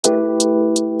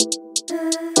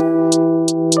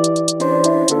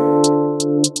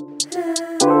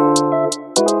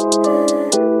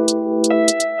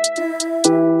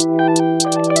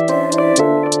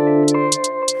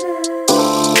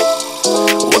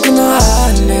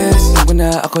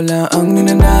ako lang ang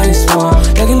ninanais mo.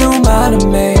 Lagi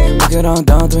lumalamig, magkarang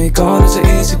down tuwing ikaw na sa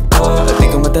isip ko. At di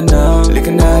ko matanaw,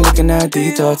 lika na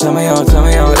dito. Tell me all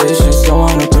issues, don't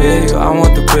wanna thrill you, I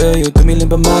want to thrill you. Tumilin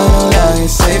pa man ang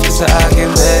langit, safe ka sa akin,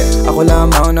 babe. Ako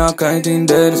lamang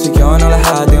nakakaintindi, nasa'yo ng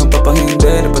lahat, di ang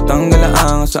papahindi. Napatanggal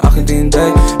ang sa aking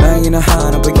tindi, nang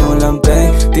hinahanap pag yung lampay.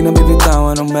 Di na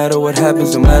bibitawan no matter what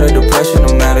happens, no matter the pressure,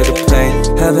 no matter the pain.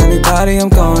 Have anybody,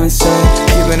 I'm going insane.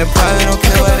 Keeping it private, don't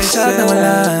care what they say.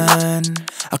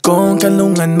 Ako ang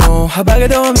kalungan mo, habang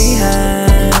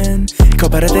dumihan. Ikaw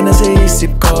parating na sa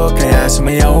isip ko, kaya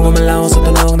sumayaw gumalaw sa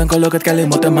tunog ng kulog at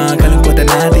kalimutan mga kalungkutan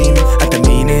natin. At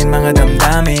aminin mga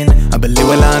damdamin,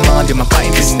 abaliwalaan mga di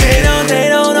mapaintindi. They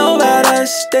don't know about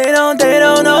us, they don't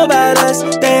know about us.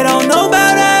 They don't know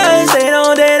about us, they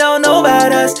don't know about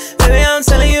us. Baby, I'm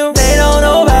telling you, they don't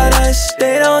know about us.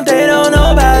 They don't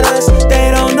know about us.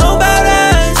 They don't know about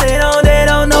us, they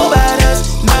don't know about us.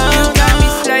 Now you got me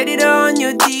slided on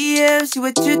your DMs, see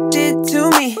what you did to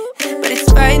me. But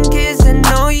it's fine cause I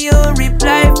know you'll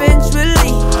reply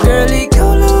eventually. Girl,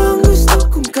 ikaw lang gusto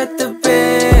kong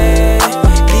katabi,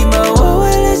 di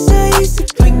mawawala sa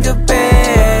isip tuwing gabi.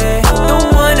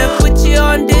 Don't wanna put you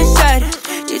on this side,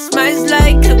 your smile's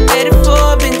like a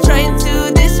metaphor been trying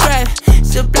to describe.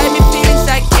 Supply me feelings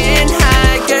I can't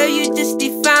hide. Girl, you just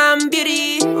define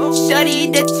beauty.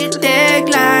 Shawty, that's your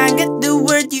tagline, get the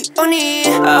word you own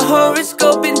it. A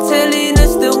horoscope been telling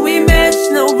us that we match,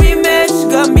 no rematch.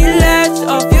 Got me latched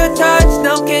off your touch,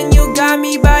 now can you got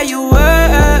me by your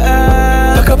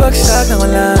word? Pagkabagsak ng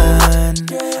ulan,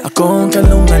 ako ang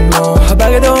kalungan mo,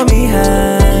 habang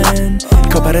dumihan.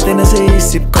 Ikaw parating na sa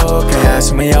isip ko, kaya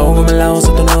sumayaw gumalaw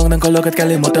sa tunog ng kulog at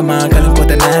kalimutan mga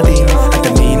kalungkutan natin. At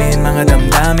aminin mga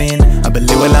damdamin.